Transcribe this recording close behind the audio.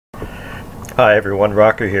Hi everyone,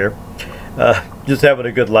 Rocker here. Just having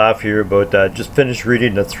a good laugh here about just finished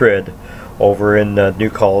reading a thread over in the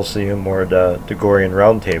new Colosseum, or the Gorean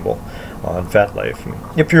Roundtable on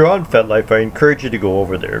FetLife. If you're on FetLife, I encourage you to go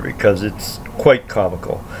over there because it's quite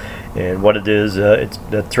comical. And what it is,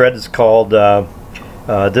 the thread is called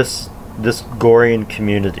this Gorean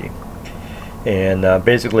community. And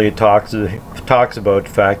basically it talks about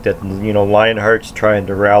the fact that, you know, Lionheart's trying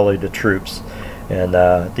to rally the troops and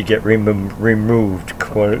to get removed,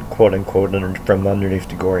 quote unquote, from underneath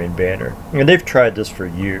the Gorean banner. And they've tried this for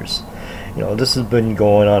years. You know, this has been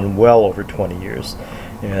going on well over 20 years.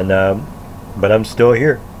 And but I'm still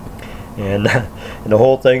here. And, and the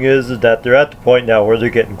whole thing is that they're at the point now where they're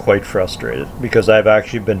getting quite frustrated because I've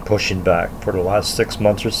actually been pushing back for the last 6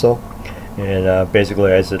 months or so. And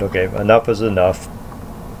basically I said, okay, enough is enough.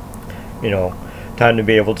 You know, time to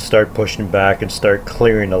be able to start pushing back and start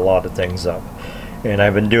clearing a lot of things up. And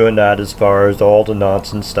I've been doing that as far as all the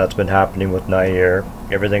nonsense that's been happening with Nair,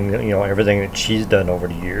 everything, you know, everything that she's done over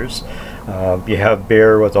the years. You have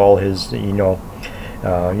Bear with all his, you know,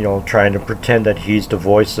 trying to pretend that he's the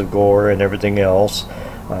voice of Gore and everything else.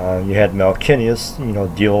 You had Malkinius, you know,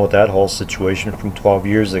 dealing with that whole situation from 12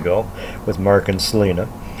 years ago with Mark and Selena.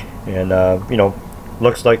 And, you know,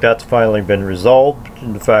 looks like that's finally been resolved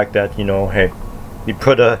in the fact that, you know, hey, he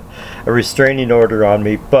put a restraining order on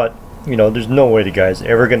me, but, you know, there's no way the guy's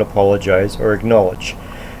ever going to apologize or acknowledge.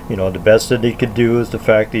 You know, the best that he could do is the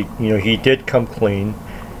fact that, you know, he did come clean,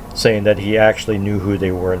 saying that he actually knew who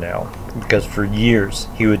they were now. Because for years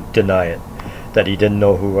he would deny it, that he didn't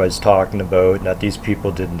know who I was talking about, and that these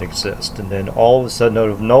people didn't exist. And then all of a sudden, out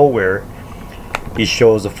of nowhere, he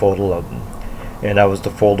shows a photo of them. And that was the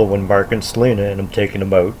photo when Mark and Selena and him taking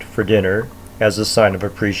them out for dinner as a sign of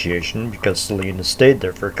appreciation, because Selena stayed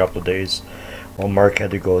there for a couple of days while Mark had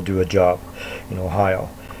to go do a job in Ohio.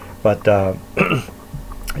 But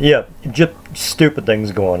yeah, just stupid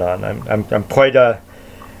things going on. I'm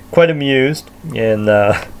quite amused, and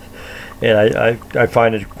I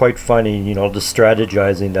find it quite funny, you know, the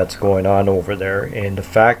strategizing that's going on over there, and the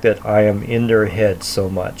fact that I am in their head so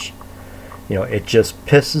much. You know, it just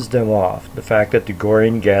pisses them off. The fact that the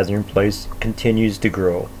Gorean gathering place continues to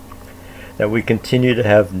grow, that we continue to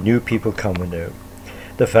have new people coming out.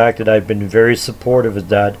 The fact that I've been very supportive is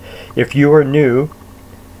that if you are new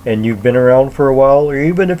and you've been around for a while, or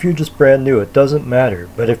even if you're just brand new, it doesn't matter.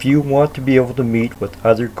 But if you want to be able to meet with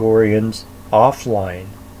other Goreans offline,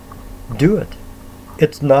 do it.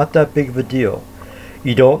 It's not that big of a deal.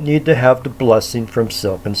 You don't need to have the blessing from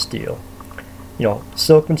Silk and Steel. You know,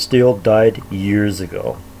 Silk and Steel died years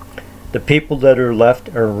ago. The people that are left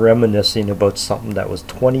are reminiscing about something that was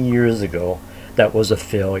 20 years ago that was a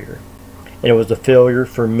failure. And it was a failure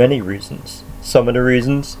for many reasons. Some of the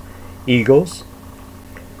reasons: egos,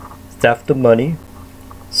 theft of money,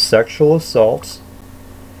 sexual assaults,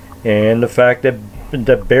 and the fact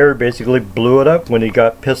that Bear basically blew it up when he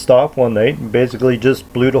got pissed off one night and basically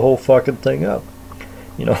just blew the whole fucking thing up.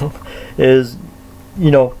 You know,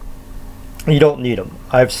 you don't need them.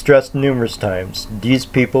 I've stressed numerous times, these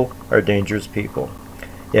people are dangerous people.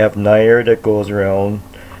 You have Nair that goes around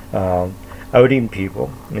outing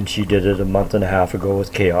people, and she did it a month and a half ago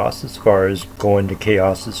with Chaos, as far as going to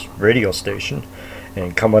Chaos's radio station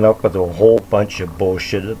and coming up with a whole bunch of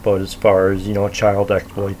bullshit about, as far as, you know, child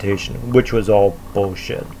exploitation, which was all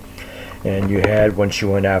bullshit. And you had when she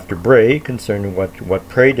went after Bray concerning what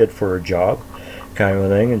Prey did for her job, kind of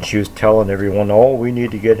thing, and she was telling everyone, oh, we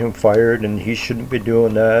need to get him fired and he shouldn't be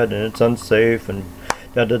doing that and it's unsafe and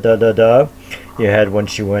da da da da da. You had when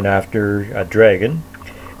she went after Dragon,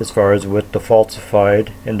 as far as with the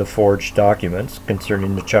falsified and the forged documents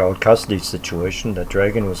concerning the child custody situation that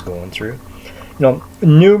Dragon was going through. You know,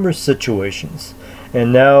 numerous situations.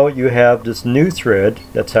 And now you have this new thread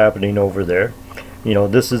that's happening over there. You know,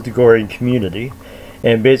 this is the Gorean community.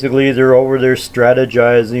 And basically they're over there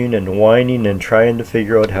strategizing and whining and trying to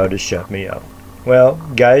figure out how to shut me up. Well,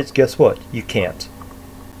 guys, guess what? You can't.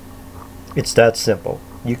 It's that simple.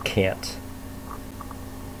 You can't.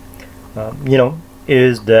 You know,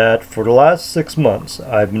 is that for the last 6 months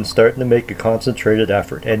I've been starting to make a concentrated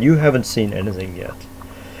effort, and you haven't seen anything yet.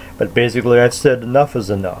 But basically I've said enough is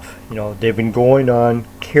enough. You know, they've been going on,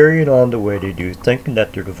 carrying on the way they do, thinking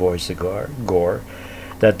that they're the voice of Gore,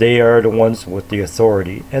 that they are the ones with the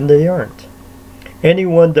authority, and they aren't.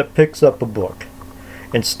 Anyone that picks up a book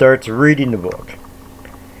and starts reading the book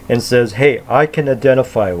and says, hey, I can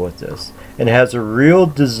identify with this, and has a real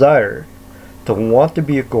desire to want to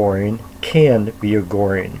be a Gorean, can be a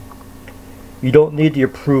Gorean. You don't need the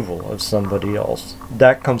approval of somebody else.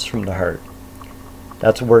 That comes from the heart.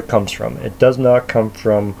 That's where it comes from. It does not come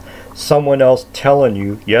from someone else telling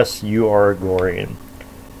you, yes, you are a Gorean.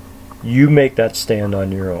 You make that stand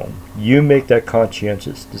on your own. You make that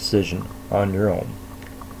conscientious decision on your own.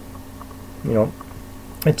 You know,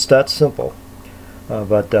 it's that simple.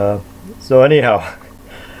 So anyhow,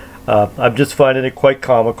 I'm just finding it quite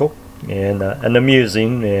comical and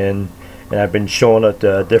amusing, and I've been showing it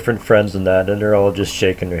to different friends and that, and they're all just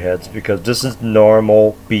shaking their heads because this is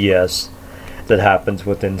normal BS that happens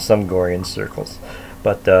within some Gorean circles.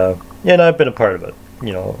 But and I've been a part of it.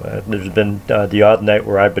 You know, there's been the odd night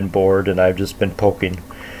where I've been bored and I've just been poking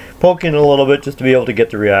a little bit just to be able to get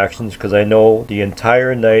the reactions, because I know the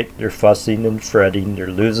entire night they're fussing and fretting, they're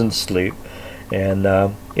losing sleep,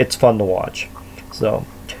 and it's fun to watch. So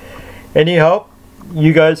anyhow,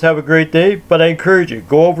 you guys have a great day, but I encourage you,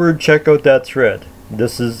 go over and check out that thread.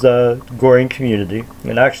 This is Gorean community,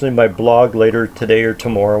 and actually my blog later today or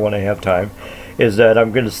tomorrow when I have time is that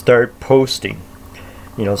I'm going to start posting,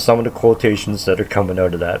 you know, some of the quotations that are coming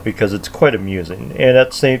out of that, because it's quite amusing, and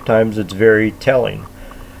at the same time it's very telling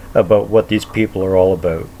about what these people are all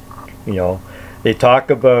about. You know, they talk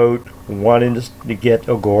about wanting to get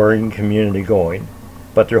a Gorean community going,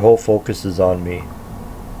 but their whole focus is on me.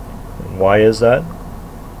 And why is that?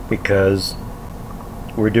 Because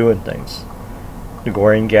we're doing things. The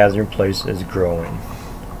Gorean gathering place is growing.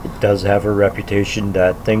 It does have a reputation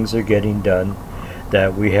that things are getting done,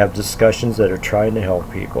 that we have discussions that are trying to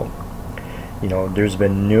help people. You know, there's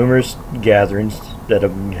been numerous gatherings that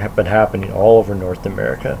have been happening all over North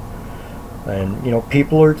America, and you know,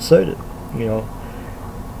 people are excited. You know,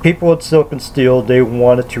 people at Silk and Steel, they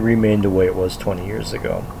want it to remain the way it was 20 years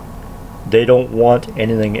ago. They don't want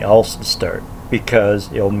anything else to start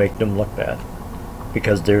because it'll make them look bad,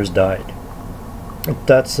 because theirs died. It's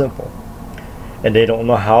that simple. And they don't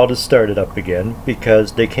know how to start it up again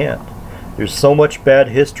because they can't. There's so much bad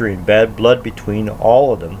history and bad blood between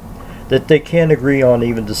all of them that they can't agree on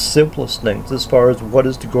even the simplest things as far as what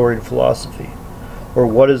is the Gorean philosophy, or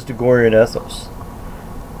what is the Gorean ethos,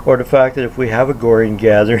 or the fact that if we have a Gorean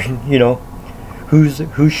gathering, you know,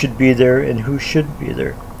 who should be there and who shouldn't be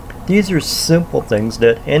there. These are simple things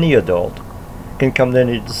that any adult can come to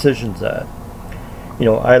any decisions at. You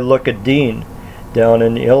know, I look at Dean down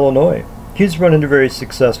in Illinois. He's running a very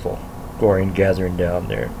successful Gorean gathering down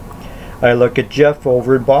there. I look at Jeff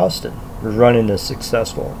over in Boston, running a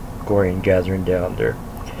successful Gorean gathering down there.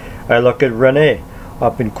 I look at Renee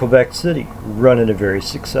up in Quebec City, running a very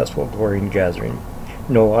successful Gorean gathering.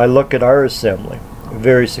 You know, I look at our assembly,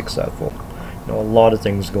 very successful. You know, a lot of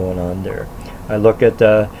things going on there. I look at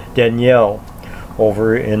Danielle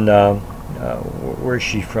over in, where is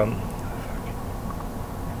she from?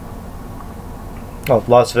 Oh,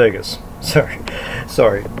 Las Vegas.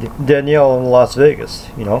 Sorry, Danielle in Las Vegas.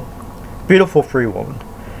 You know, beautiful free woman,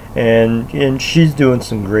 and she's doing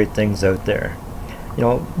some great things out there. You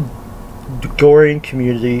know, the Gorean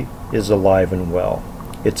community is alive and well.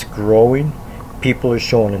 It's growing. People are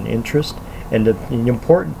showing an interest, and the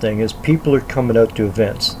important thing is people are coming out to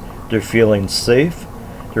events. They're feeling safe.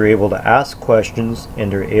 They're able to ask questions,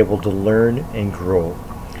 and they're able to learn and grow.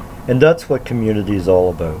 And that's what community is all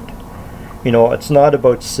about. You know, it's not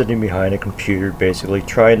about sitting behind a computer basically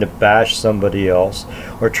trying to bash somebody else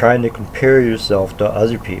or trying to compare yourself to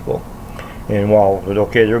other people. And well,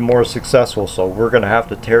 okay, they're more successful, so we're going to have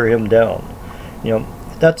to tear him down. You know,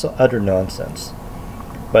 that's utter nonsense.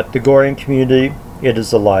 But the Gorean community, it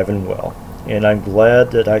is alive and well. And I'm glad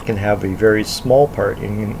that I can have a very small part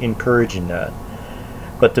in encouraging that.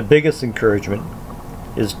 But the biggest encouragement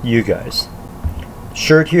is you guys.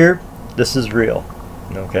 Shirt here, this is real.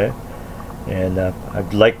 Okay? And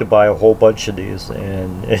I'd like to buy a whole bunch of these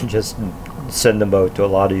and just send them out to a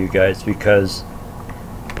lot of you guys, because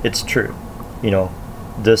it's true. You know,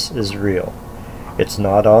 this is real. It's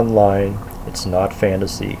not online. It's not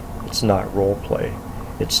fantasy. It's not role play.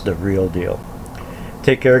 It's the real deal.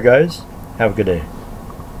 Take care, guys. Have a good day.